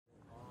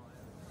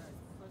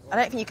I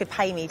don't think you could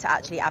pay me to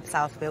actually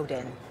abseil the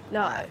building.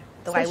 No.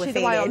 The way we're Especially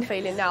the way I'm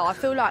feeling now. I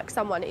feel like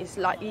someone is,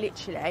 like,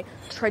 literally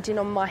treading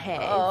on my head.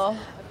 Oh.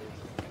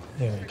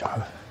 Here we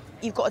go.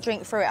 You've got to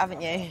drink through it,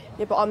 haven't you?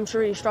 Yeah, but I'm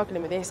really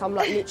struggling with this. I'm,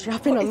 like, literally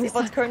upping on this. Is it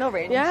vodka and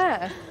orange?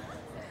 Yeah.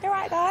 You all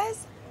right,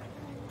 guys?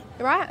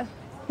 You right?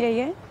 Yeah,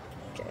 yeah.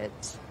 Good.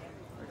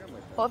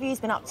 What have you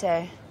been up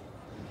to?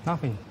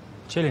 Nothing.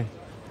 Chilling.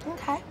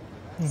 Okay.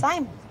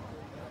 Same.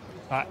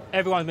 Like,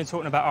 everyone's been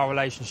talking about our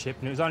relationship,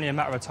 and it was only a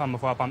matter of time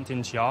before I bumped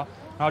into you. And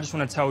I just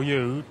want to tell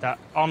you that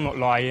I'm not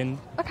lying.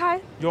 Okay.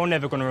 You're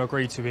never going to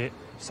agree to it,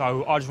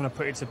 so I just want to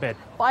put it to bed.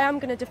 But I am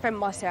going to defend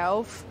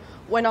myself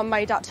when I'm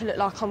made out to look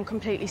like I'm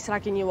completely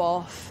slagging you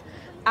off,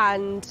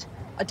 and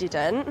I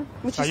didn't,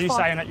 which So is you fine.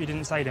 saying that you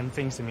didn't say them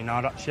things to me now,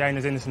 that she ain't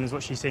as innocent as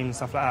what she seems and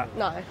stuff like that?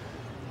 No.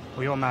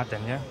 Well, you're mad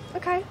then, yeah?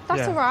 Okay,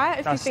 that's Yeah. all right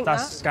if you think that.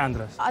 That's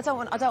scandalous. I don't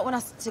want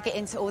us to get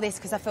into all this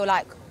because I feel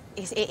like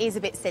it is a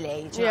bit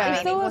silly. Do you know what I mean?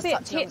 It's all It a was bit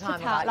such a long tit for time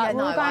tat. ago. Like, Yeah,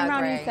 we're all no, going I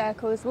round in agree.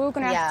 circles. We're all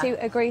going to have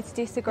to agree to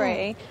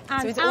disagree.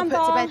 And So it's all put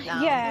to bed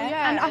now?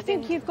 Yeah, and I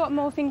think you've got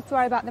more things to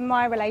worry about than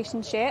my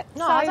relationship.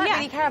 No, so, I don't yeah.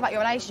 really care about your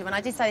relationship. And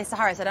I did say this to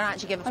Harris. I don't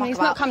actually give a fuck mean, it's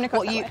not about coming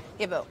across what that you. way.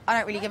 Yeah, but I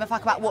don't really give a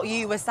fuck about what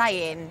you were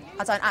saying.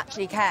 I don't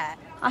actually care.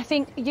 I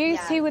think you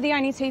two were the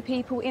only two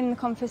people in the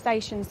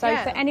conversation, so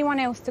for anyone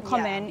else to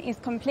comment is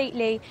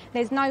completely...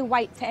 There's no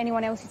weight to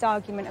anyone else's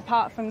argument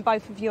apart from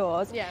both of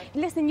yours. Yeah.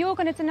 Listen, you're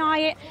going to deny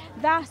it,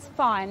 that's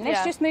fine.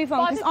 Let's just move on,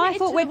 But because I've I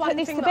thought admitted we'd to the put one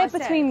this thing to that bed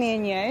I between said. me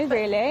and you,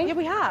 really. Yeah,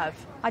 we have.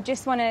 I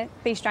just want to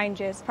be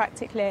strangers,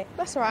 practically.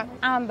 That's all right.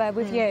 Amber,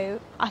 with you,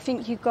 I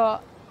think you've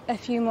got a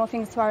few more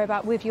things to worry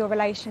about with your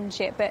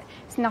relationship, but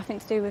it's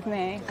nothing to do with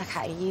me.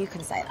 Okay, you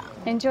can say that.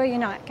 Enjoy your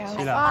night, girls. See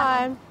you later.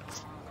 Bye.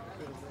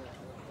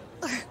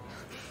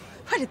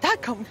 Where did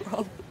that come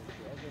from?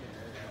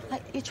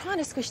 Like, you're trying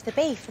to squish the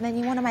beef and then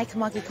you want to make a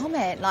muggy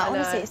comment. Like, I know.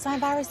 honestly, it's so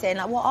embarrassing.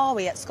 Like, what are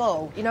we at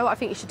school? You know what I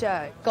think you should do?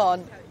 Go on.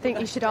 I think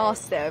you should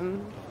ask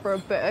them for a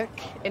book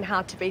in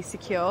how to be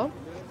secure,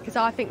 because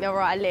I think they'll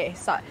write a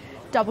list, like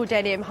double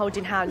denim,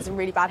 holding hands and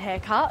really bad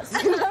haircuts.